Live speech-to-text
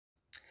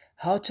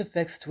How to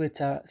fix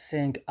Twitter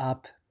sync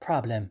up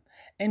problem.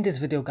 In this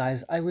video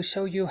guys, I will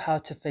show you how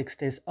to fix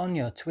this on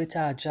your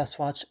Twitter. Just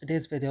watch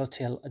this video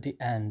till the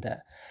end.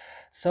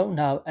 So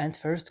now, and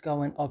first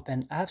go and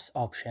open apps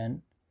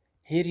option.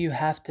 Here you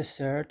have to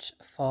search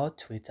for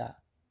Twitter.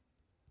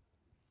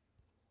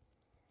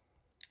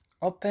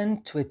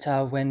 Open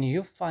Twitter when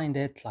you find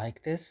it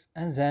like this,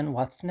 and then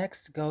what's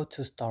next, go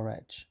to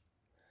storage.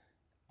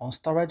 On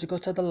storage, go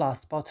to the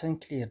last button,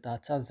 clear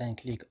data, then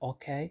click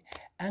OK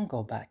and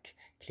go back.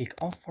 Click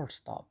on force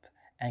stop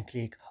and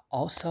click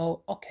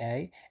also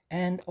OK.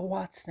 And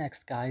what's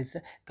next guys,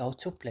 go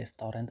to Play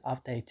Store and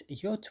update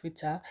your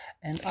Twitter,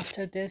 and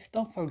after this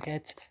don't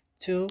forget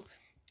to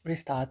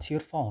restart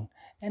your phone.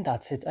 And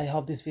that's it. I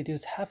hope this video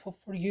is helpful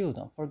for you.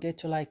 Don't forget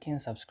to like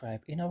and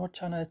subscribe in our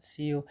channel.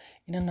 See you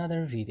in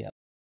another video.